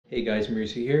Hey guys,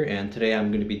 Mauricio here, and today I'm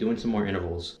going to be doing some more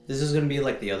intervals. This is going to be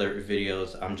like the other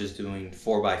videos. I'm just doing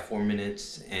 4 by 4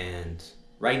 minutes, and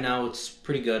right now it's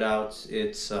pretty good out.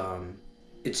 It's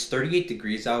 38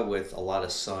 degrees out with a lot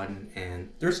of sun,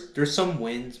 and there's some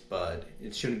wind, but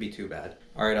it shouldn't be too bad.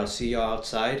 All right, I'll see y'all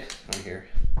outside. I'm here.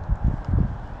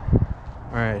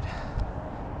 All right,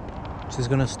 just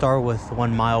gonna start with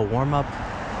 1 mile warm up.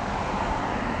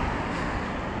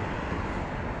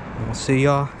 I'll see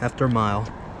y'all after a mile.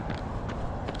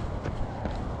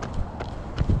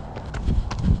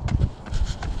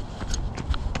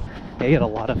 They get a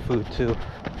lot of food too.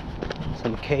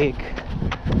 Some cake,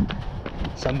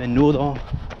 some menudo.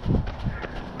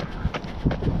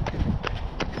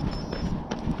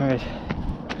 Alright,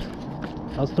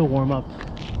 I'll still warm up.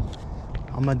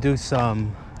 I'm gonna do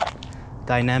some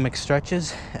dynamic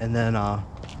stretches and then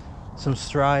some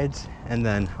strides, and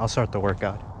then I'll start the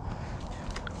workout.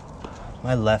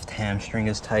 My left hamstring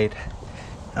is tight.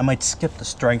 I might skip the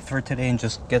strength for today and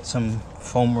just get some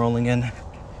foam rolling in.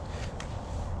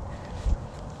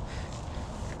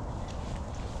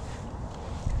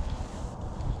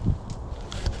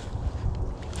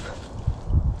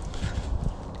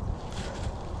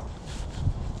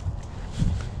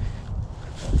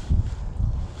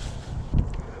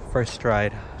 First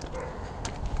stride.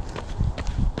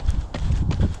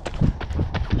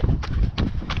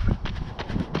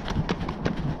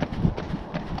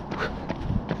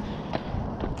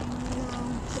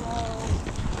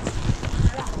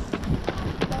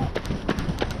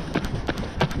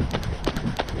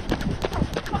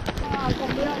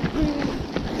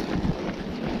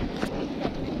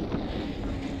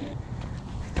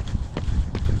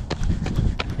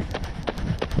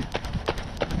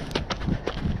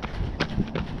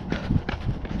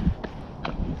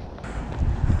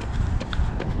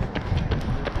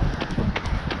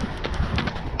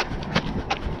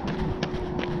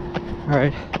 All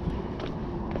right,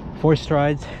 4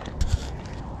 strides.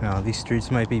 Now these streets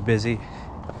might be busy.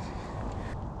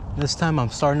 This time I'm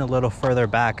starting a little further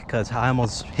back because I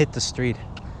almost hit the street.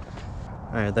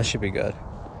 All right, that should be good.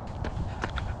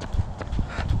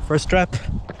 First rep.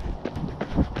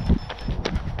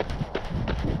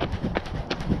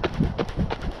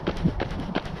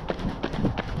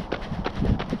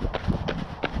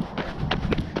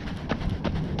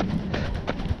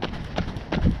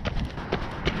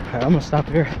 All right, I'm gonna stop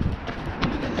here.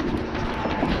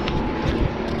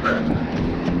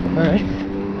 All right,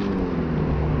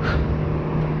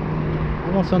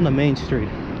 almost on the main street.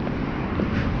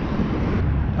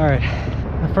 All right,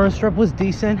 the first rep was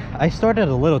decent. I started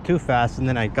a little too fast and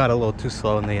then I got a little too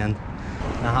slow in the end.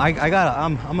 Now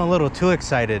I'm a little too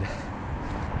excited.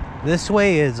 This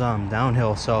way is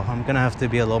downhill, so I'm gonna have to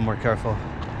be a little more careful.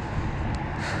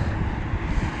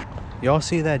 Y'all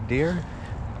see that deer?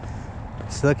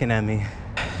 It's looking at me.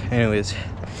 Anyways,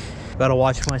 gotta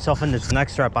watch myself in this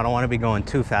next rep. I don't want to be going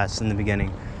too fast in the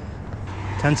beginning.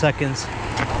 10 seconds.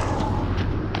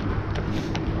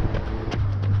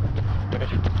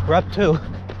 Rep 2.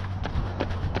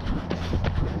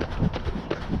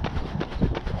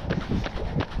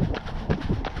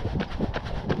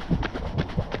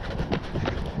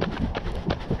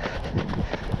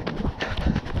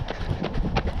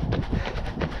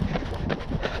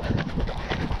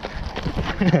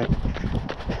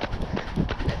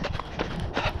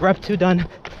 Rep 2 done.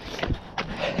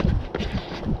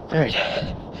 All right,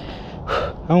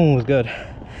 that one was good.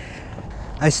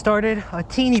 I started a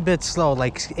teeny bit slow,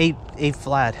 like 8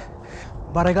 flat,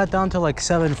 but I got down to like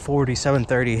 740,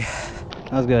 730.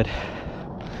 That was good.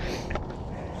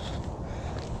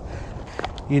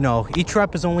 You know, each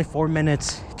rep is only 4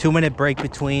 minutes, 2-minute break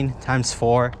between, times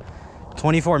 4,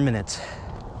 24 minutes.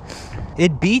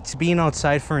 It beats being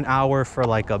outside for an hour for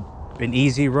like an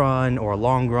easy run or a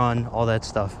long run, all that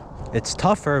stuff. It's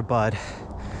tougher, but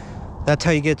that's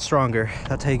how you get stronger.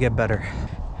 That's how you get better.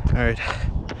 All right,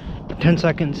 10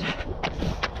 seconds.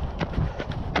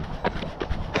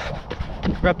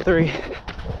 Rep 3.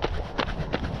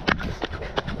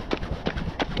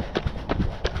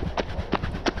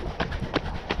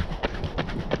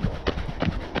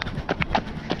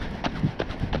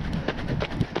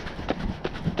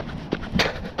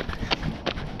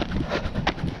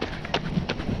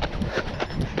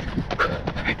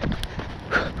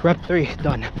 Rep 3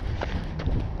 done.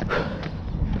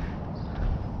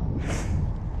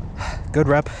 Good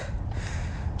rep.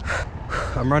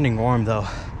 I'm running warm though.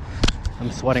 I'm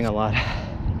sweating a lot.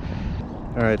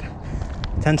 All right,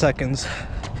 10 seconds.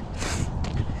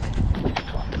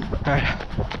 All right,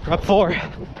 rep 4.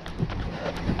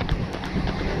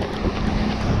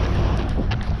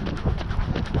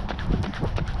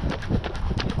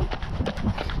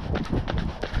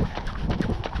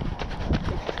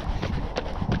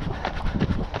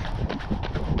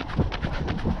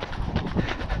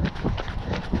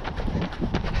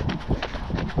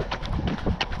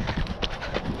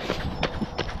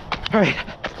 All right,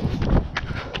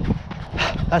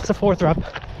 that's the 4th rep.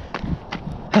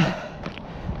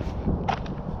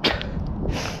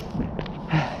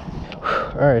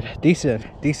 All right, decent.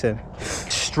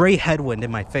 Straight headwind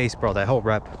in my face, bro, that whole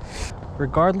rep.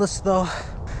 Regardless though,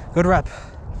 good rep.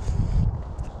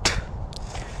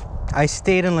 I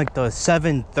stayed in like the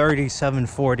 730s,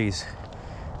 740s,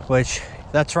 which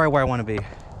that's right where I want to be.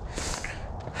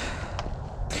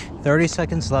 30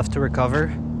 seconds left to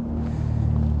recover.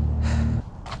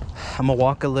 I'm gonna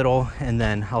walk a little and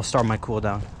then I'll start my cool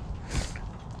down.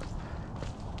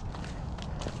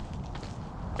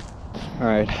 All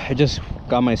right, I just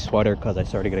got my sweater because I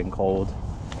started getting cold.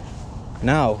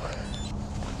 Now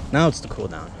it's the cool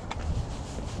down.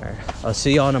 All right, I'll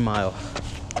see you on a mile.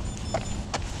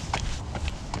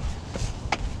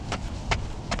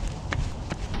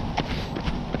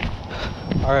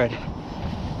 All right,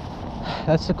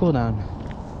 that's the cool down.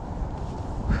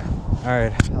 All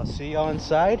right, I'll see you all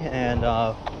inside, and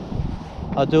I'll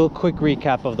do a quick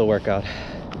recap of the workout.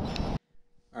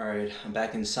 All right, I'm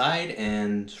back inside,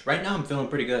 and right now I'm feeling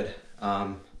pretty good.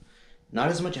 Not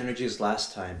as much energy as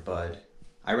last time, but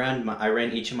I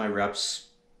ran each of my reps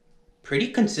pretty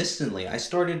consistently. I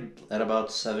started at about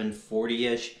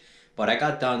 740-ish, but I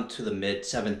got down to the mid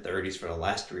 730s for the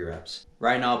last 3 reps.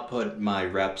 Right now I'll put my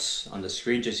reps on the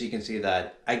screen just so you can see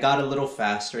that I got a little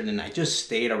faster, and then I just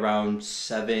stayed around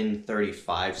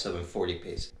 735, 740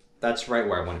 pace. That's right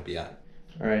where I want to be at.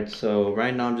 All right, so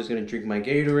right now I'm just gonna drink my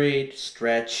Gatorade,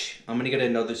 stretch. I'm gonna get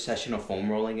another session of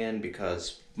foam rolling in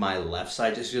because my left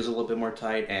side just feels a little bit more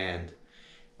tight, and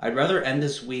I'd rather end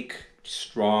this week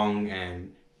strong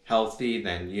and healthy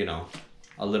than, you know,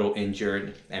 a little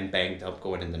injured and banged up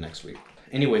going into next week.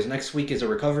 Anyways, next week is a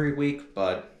recovery week,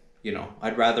 but you know,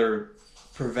 I'd rather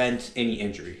prevent any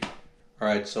injury. All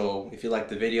right, so if you liked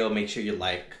the video, make sure you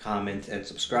like, comment, and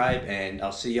subscribe, and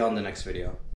I'll see you on the next video.